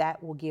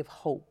that will give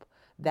hope.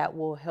 that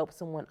will help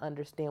someone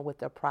understand what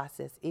their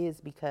process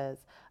is. Because,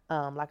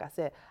 like I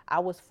said, I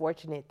was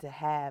fortunate to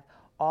have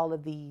all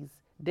of these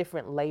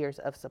different layers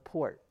of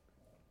support.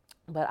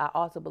 But I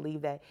also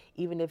believe that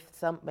even if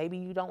maybe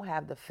you don't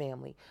have the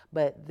family,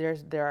 but there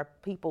are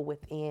people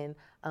within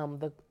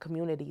the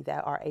community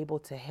that are able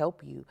to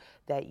help you,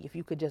 that if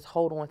you could just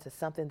hold on to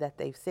something that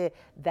they've said,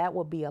 that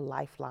will be a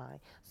lifeline.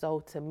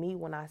 So to me,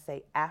 when I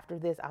say after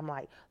this, I'm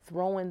like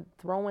throwing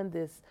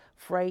this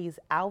phrase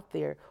out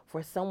there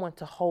for someone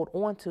to hold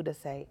on to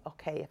say,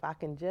 okay, if I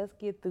can just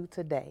get through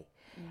today.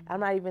 I'm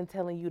not even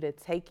telling you to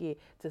take it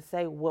to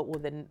say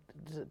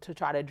to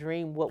try to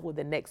dream what will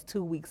the next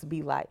 2 weeks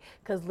be like.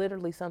 Because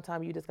literally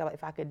sometimes you just go,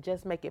 if I could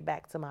just make it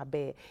back to my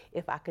bed,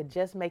 if I could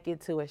just make it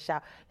to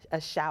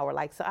a shower.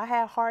 Like, so I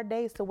had hard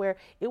days to where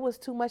it was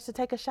too much to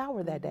take a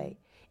shower that day.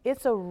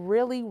 It's a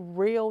really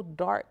real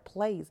dark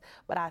place.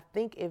 But I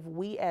think if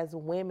we as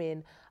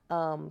women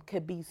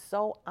could be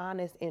so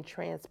honest and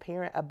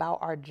transparent about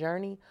our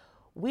journey,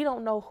 we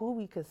don't know who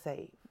we could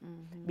save.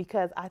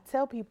 Because I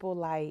tell people,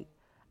 like,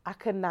 I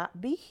could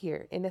not be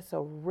here. And it's a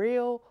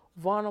real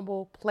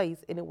vulnerable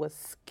place, and it was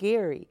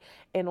scary.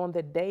 And on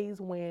the days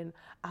when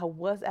I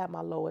was at my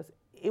lowest,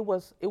 it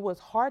was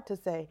hard to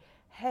say,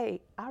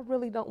 hey, I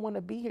really don't want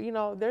to be here. You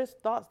know, there's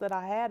thoughts that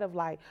I had of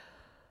like,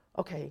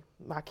 okay,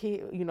 my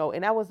kid, you know,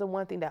 and that was the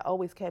one thing that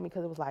always kept me,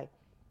 because it was like,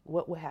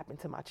 what would happen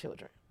to my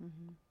children?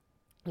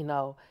 You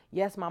know,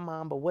 yes, my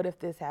mom, but what if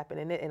this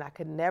happened? And I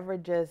could never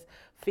just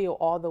feel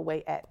all the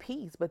way at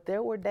peace. But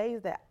there were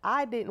days that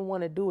I didn't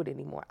want to do it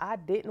anymore. I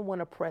didn't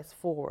want to press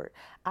forward.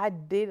 I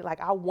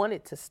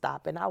wanted to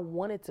stop and I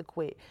wanted to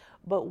quit.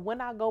 But when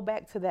I go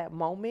back to that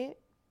moment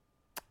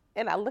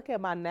and I look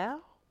at my now,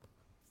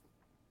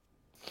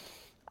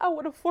 I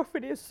would have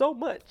forfeited so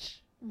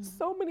much,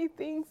 so many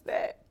things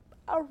that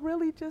I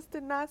really just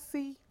did not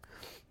see,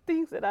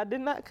 things that I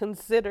did not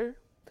consider,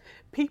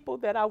 people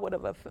that I would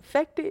have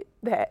affected,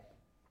 that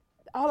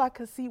all I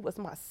could see was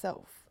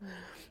myself.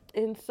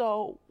 And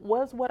so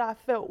was what I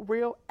felt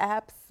real?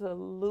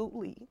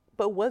 Absolutely.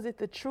 But was it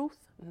the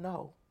truth?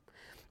 No,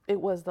 it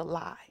was the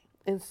lie.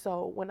 And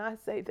so when I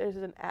say there's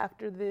an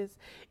after this,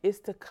 it's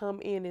to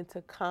come in and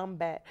to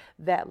combat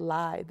that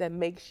lie that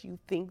makes you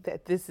think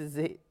that this is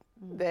it,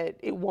 that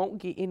it won't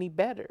get any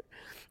better.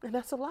 And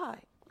that's a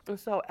lie. And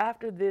so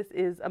after this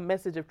is a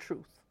message of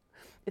truth.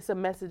 It's a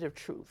message of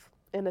truth.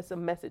 And it's a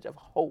message of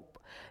hope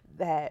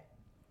that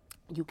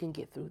you can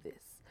get through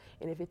this.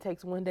 And if it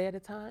takes one day at a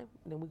time,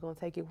 then we're going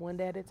to take it one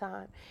day at a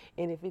time.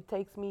 And if it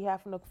takes me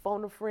having to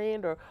phone a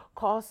friend or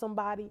call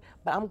somebody,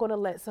 but I'm going to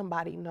let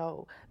somebody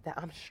know that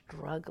I'm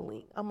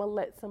struggling. I'm going to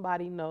let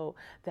somebody know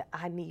that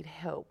I need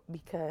help,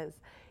 because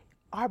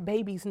our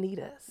babies need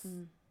us.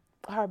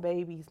 Our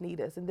babies need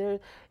us.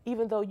 And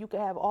even though you can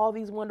have all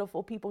these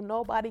wonderful people,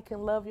 nobody can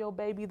love your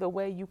baby the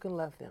way you can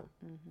love them.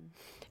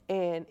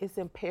 And it's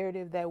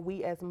imperative that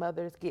we as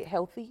mothers get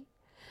healthy,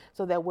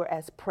 so that we're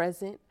as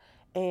present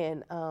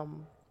and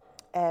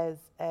as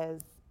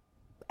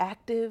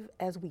active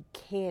as we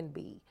can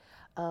be.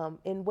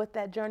 And what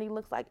that journey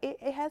looks like,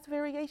 it has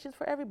variations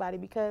for everybody,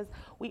 because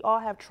we all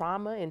have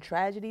trauma and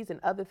tragedies and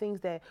other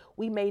things that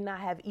we may not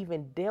have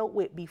even dealt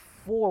with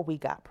before we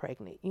got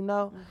pregnant, you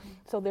know?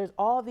 So there's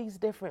all these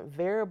different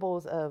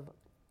variables of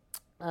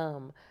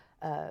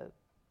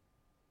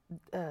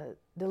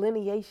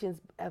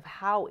delineations of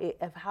how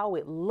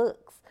it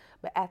looks.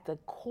 But at the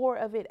core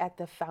of it, at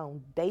the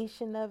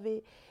foundation of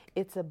it,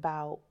 it's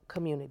about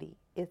community.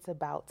 It's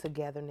about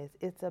togetherness.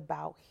 It's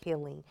about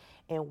healing.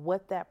 And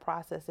what that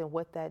process and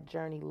what that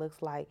journey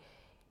looks like,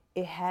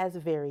 it has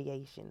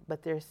variation,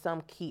 but there's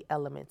some key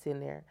elements in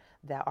there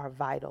that are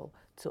vital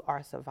to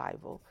our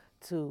survival,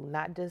 to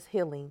not just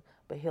healing,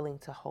 but healing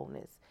to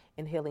wholeness,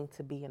 and healing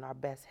to be in our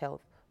best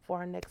health for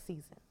our next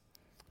season.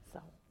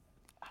 So,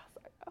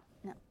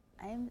 No,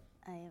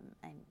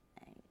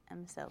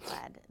 I'm so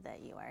glad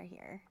that you are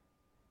here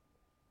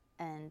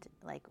and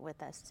like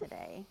with us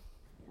today.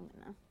 I'm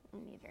gonna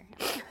need your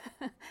hand.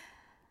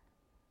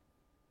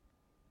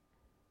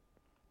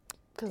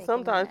 Because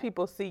sometimes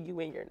people see you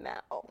in your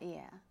now.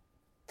 Yeah.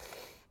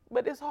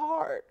 But it's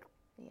hard.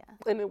 Yeah.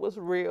 And it was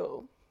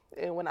real.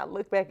 And when I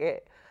look back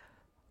at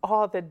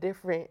all the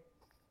different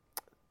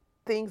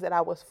things that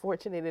I was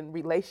fortunate in,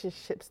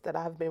 relationships that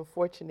I've been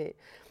fortunate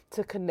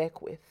to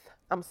connect with,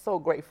 I'm so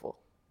grateful.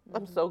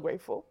 I'm so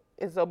grateful.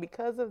 And so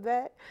because of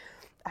that,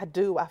 I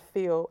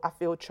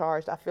feel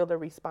charged. I feel the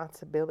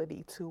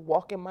responsibility to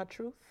walk in my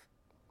truth,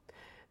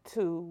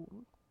 to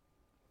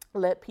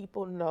let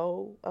people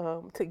know,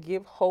 to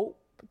give hope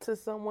to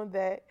someone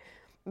that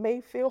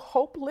may feel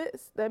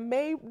hopeless, that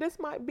this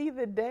might be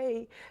the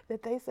day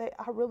that they say,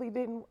 I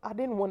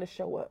didn't want to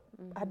show up.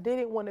 I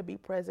didn't want to be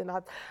present.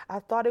 I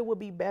thought it would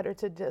be better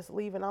to just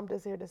leave. And I'm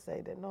just here to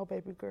say that no,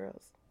 baby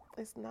girls,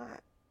 it's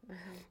not.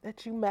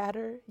 That you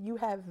matter, you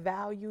have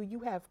value,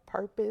 you have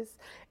purpose,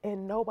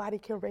 and nobody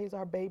can raise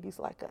our babies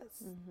like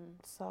us.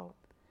 So.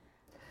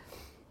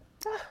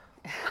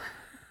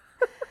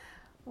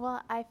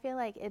 Well, I feel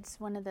like it's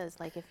one of those,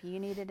 like, if you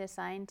needed a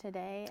sign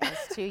today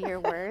as to your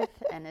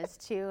worth and as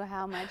to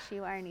how much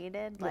you are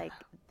needed, Yeah. like,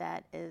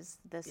 that is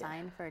the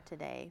sign for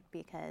today,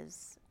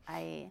 because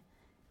I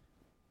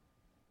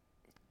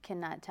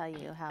cannot tell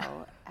you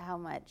how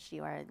much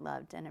you are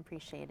loved and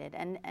appreciated,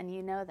 and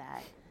you know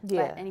that.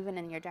 Yeah. But, and even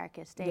in your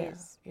darkest Yeah.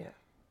 days, Yeah.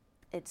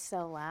 it's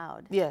so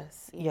loud.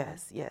 Yes, you know?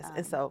 yes.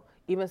 And so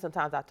even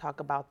sometimes I talk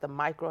about the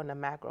micro and the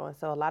macro. And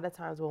so a lot of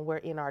times when we're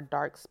in our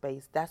dark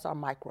space, that's our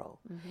micro.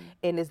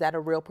 And is that a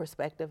real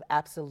perspective?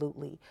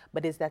 Absolutely.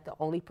 But is that the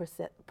only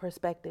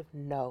perspective?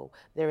 No,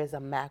 there is a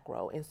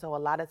macro. And so a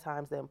lot of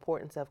times the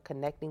importance of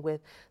connecting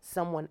with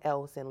someone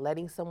else and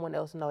letting someone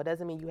else know, it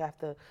doesn't mean you have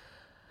to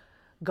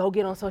go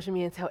get on social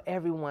media and tell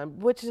everyone,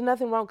 which is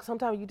nothing wrong.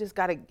 Sometimes you just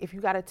gotta, if you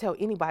gotta tell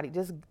anybody,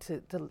 just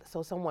to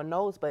so someone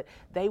knows, but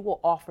they will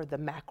offer the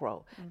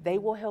macro. They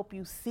will help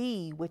you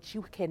see what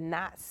you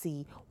cannot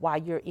see while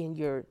you're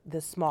in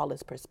the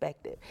smallest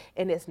perspective.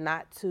 And it's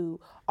not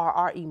are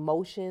our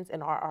emotions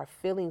and are our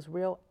feelings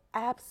real?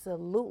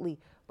 Absolutely,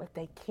 but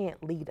they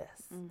can't lead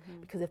us.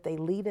 Because if they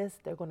lead us,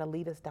 they're gonna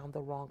lead us down the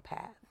wrong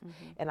path.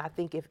 And I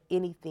think if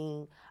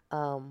anything,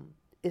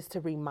 is to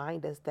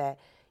remind us that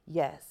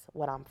yes,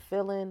 what I'm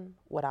feeling,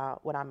 what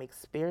I'm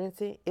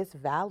experiencing, it's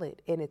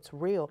valid and it's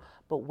real,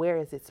 but where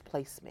is its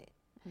placement?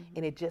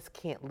 And it just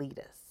can't lead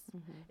us.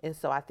 And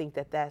so I think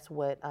that that's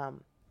what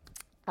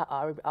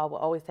I will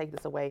always take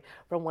this away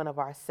from one of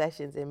our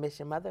sessions in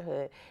Mission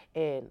Motherhood.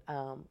 And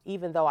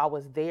even though I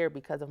was there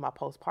because of my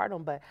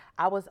postpartum, but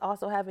I was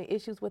also having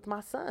issues with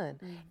my son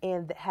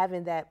and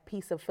having that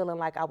piece of feeling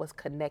like I was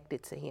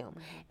connected to him.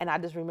 And I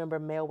just remember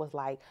Mel was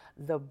like,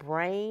 the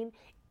brain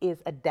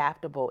is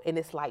adaptable and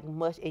it's like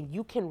mush and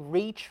you can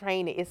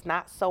retrain it. It's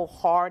not so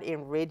hard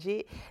and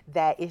rigid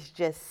that it's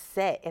just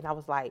set. And I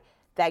was like,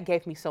 that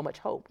gave me so much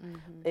hope.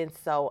 And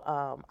so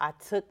I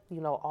took,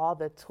 all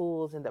the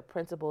tools and the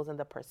principles and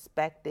the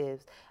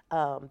perspectives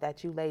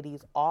that you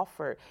ladies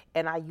offered,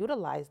 and I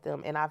utilized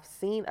them, and I've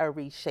seen a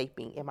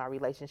reshaping in my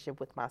relationship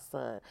with my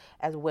son,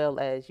 as well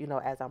as,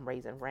 as I'm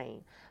raising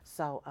Rain.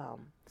 So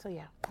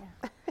yeah.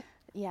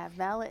 Yeah,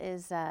 Vel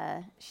is,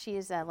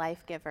 she's a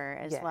life giver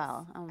as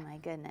well. Oh my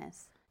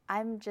goodness.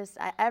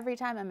 Every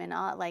time I'm in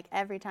awe,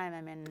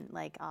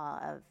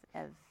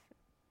 of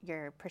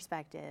your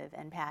perspective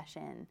and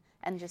passion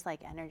and just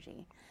like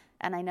energy.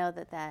 And I know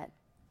that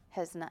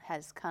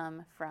has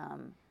come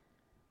from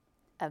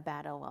a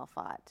battle well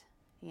fought,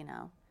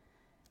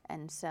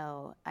 And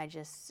so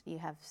you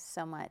have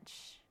so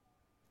much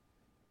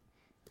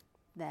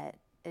that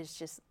is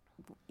just,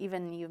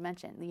 even you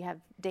mentioned, you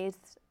have days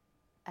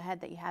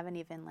ahead that you haven't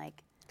even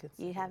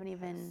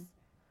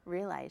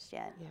realized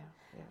yet.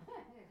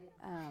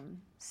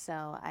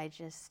 So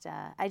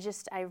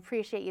I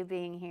appreciate you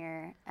being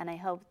here, and I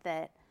hope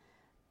that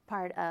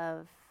part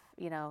of,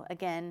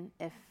 again,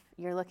 if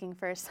you're looking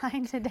for a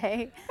sign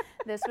today,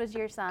 this was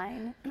your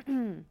sign.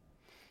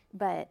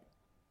 But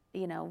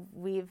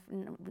we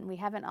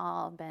haven't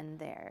all been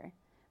there,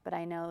 but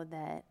I know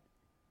that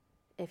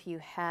if you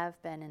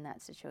have been in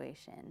that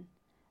situation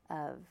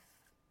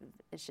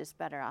it's just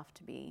better off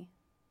to be.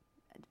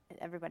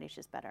 Everybody's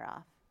just better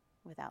off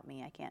without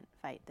me. I can't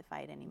fight the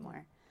fight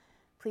anymore.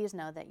 Please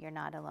know that you're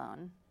not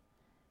alone,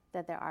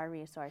 that there are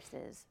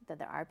resources, that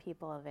there are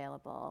people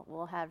available.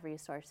 We'll have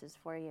resources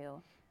for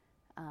you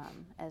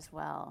as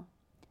well,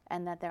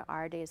 and that there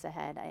are days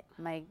ahead.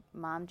 My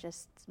mom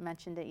just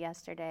mentioned it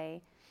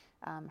yesterday.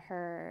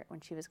 When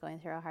she was going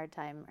through a hard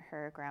time,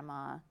 her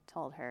grandma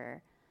told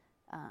her,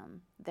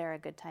 there are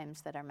good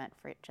times that are meant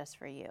just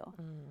for you.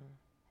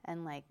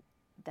 And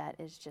that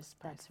is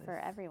that's for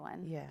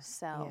everyone. Yeah.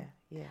 So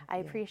I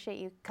appreciate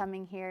you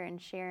coming here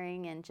and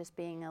sharing and just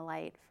being a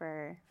light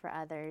for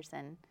others.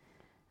 And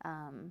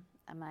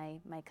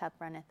my cup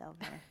runneth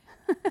over.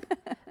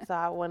 So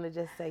I want to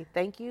just say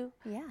thank you.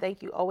 Yeah.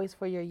 Thank you always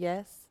for your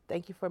yes.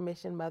 Thank you for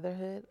Mission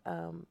Motherhood.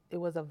 It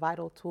was a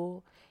vital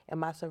tool in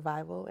my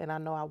survival, and I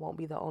know I won't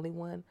be the only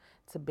one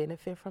to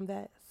benefit from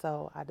that.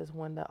 So I just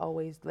wanted to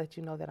always let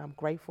you know that I'm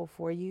grateful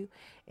for you,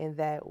 and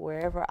that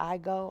wherever I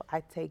go,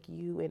 I take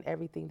you and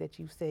everything that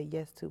you said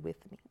yes to with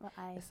me. Well,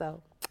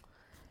 so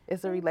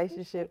it's a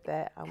relationship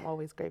that I'm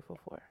always grateful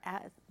for.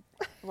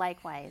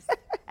 Likewise,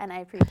 and I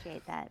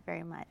appreciate that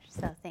very much.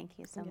 So thank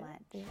you so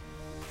much. Yeah.